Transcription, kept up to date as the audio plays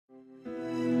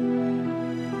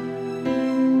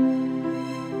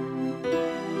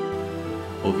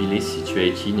Auvillé is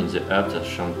situated in the heart of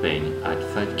Champagne, at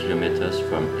 5 kilometers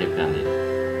from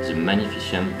Épernay. The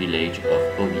magnificent village of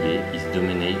Auvillé is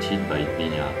dominated by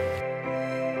vineyards.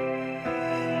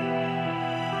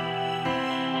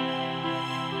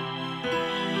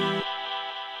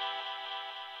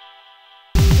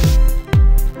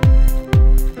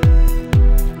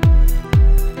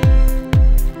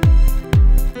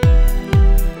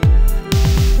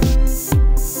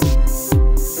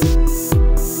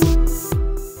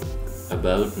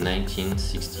 About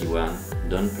 1961,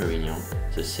 Don Perignon,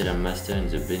 the cellar master in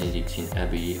the Benedictine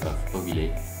Abbey of Auvillé,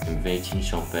 invented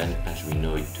champagne as we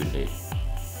know it today.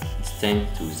 It's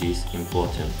thanks to this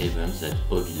important event that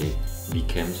Auvillé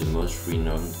became the most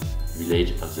renowned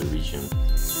village of the region.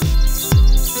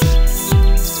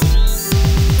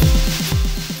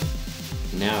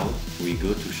 Now we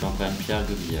go to Champagne Pierre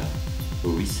Gobillard,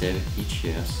 who receive each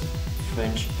year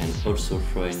French and also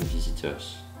foreign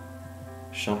visitors.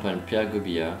 Champagne Pierre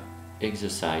Gobillard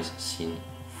exercised since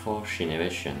 4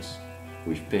 generations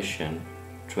with passion,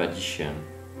 tradition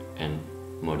and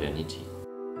modernity.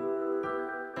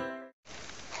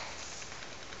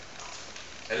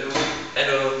 Hello.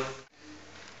 Hello.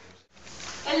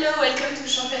 Hello, welcome to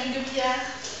Champagne Gobillard.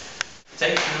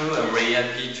 Thank you, I'm very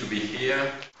happy to be here.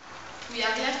 We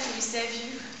are glad to receive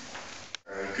you.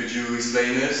 Could you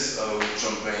explain us how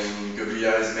Champagne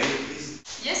Gobillard is made, please?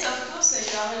 Yes, of course,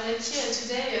 you are already here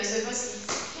today, the boss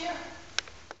is here.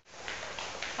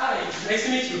 Hi, nice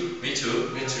to meet you. Me too,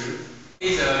 me too.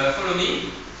 Please follow me.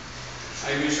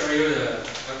 I will show you the...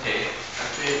 Okay,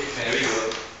 here we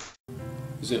go.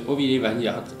 The Auvillé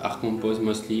vineyards are composed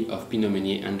mostly of Pinot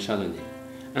Meunier and Chardonnay,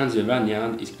 and the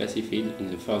vineyard is classified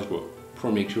in the first group,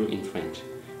 Premier Cru in French,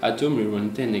 at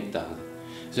around 10 hectares.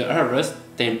 The harvest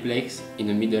takes place in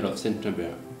the middle of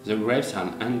September. The grapes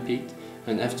are handpicked,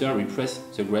 and after we press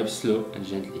the grapes slow and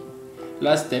gently.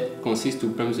 Last step consists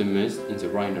to pump the must in the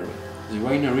winery. The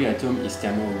winery at home is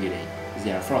thermo-regulated.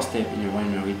 There are 4 steps in a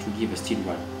winery to give a still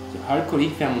wine. The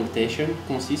alcoholic fermentation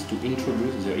consists to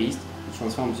introduce the yeast and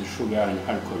transform the sugar in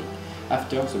alcoholic.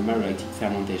 After, the malolactic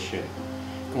fermentation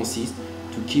consists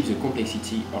to keep the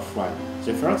complexity of wine.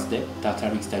 The third step,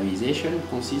 tartaric stabilization,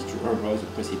 consists to avoid the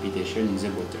precipitation in the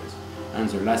bottles. And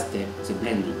the last step, the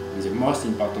blending, is the most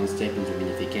important step in the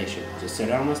vinification. The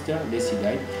cellar master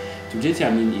decided to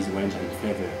determine his range and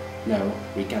flavor. Now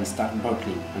we can start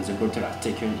bottling, and the bottles are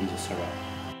taken in the cellar.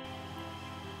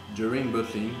 During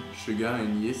bottling, sugar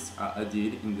and yeast are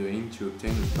added in the aim to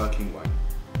obtain a sparkling wine.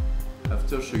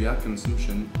 After sugar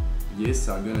consumption, yeasts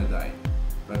are gonna die.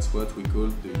 That's what we call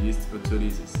the yeast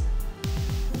autolysis.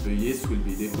 The yeast will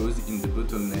be deposited in the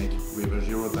bottleneck with a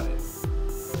gyro pallet.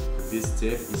 This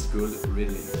step is called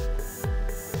riddling.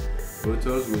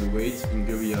 Bottles will wait in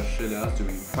Gobillard cellars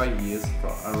during 5 years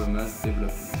for aromas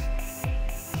development.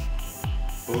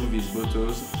 All these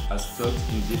bottles are stocked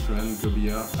in different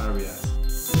Gobillard areas.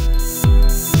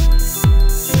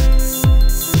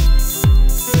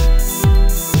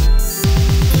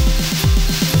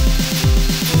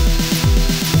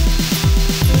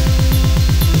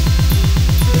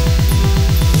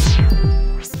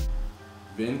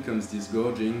 Then comes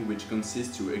disgorging, which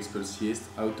consists to expel yeast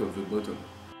out of the bottle.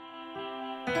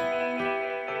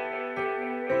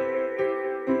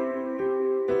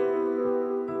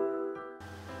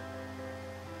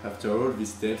 After all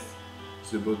these steps,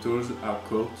 the bottles are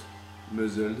corked,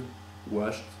 muzzled,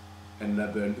 washed and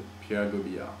labeled Pierre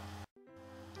Gobillard.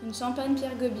 In Champagne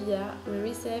Pierre Gobillard, we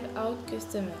receive our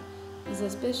customer. It's a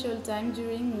special time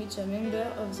during which a member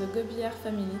of the Gobillard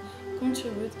family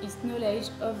contributes his knowledge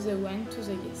of the wine to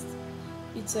the guest.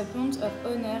 It's a point of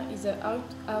honor in the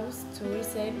house to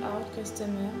receive our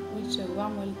customer with a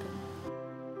warm welcome.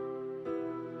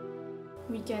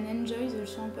 We can enjoy the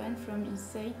champagne from his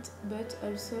sight, but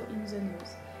also in the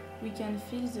nose. We can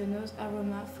feel the nose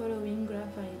aroma following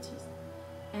grape varieties.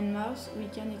 And mouth, we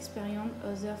can experience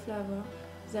other flavors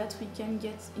that we can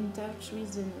get in touch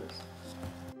with the nose.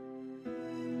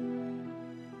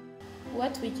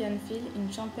 What we can feel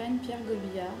in Champagne Pierre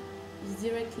Gobillard is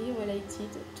directly related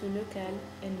to local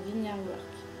and vineyard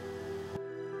work.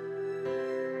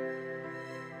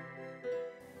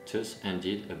 Thus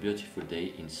ended a beautiful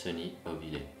day in sunny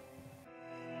Auvillé.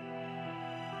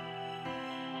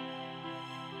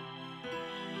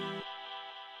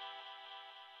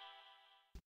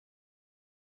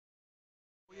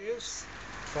 Years,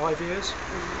 5 years,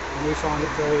 and we find it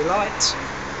very light,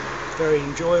 very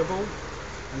enjoyable,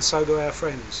 and so do our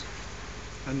friends.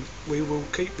 And we will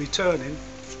keep returning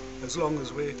as long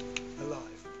as we're alive.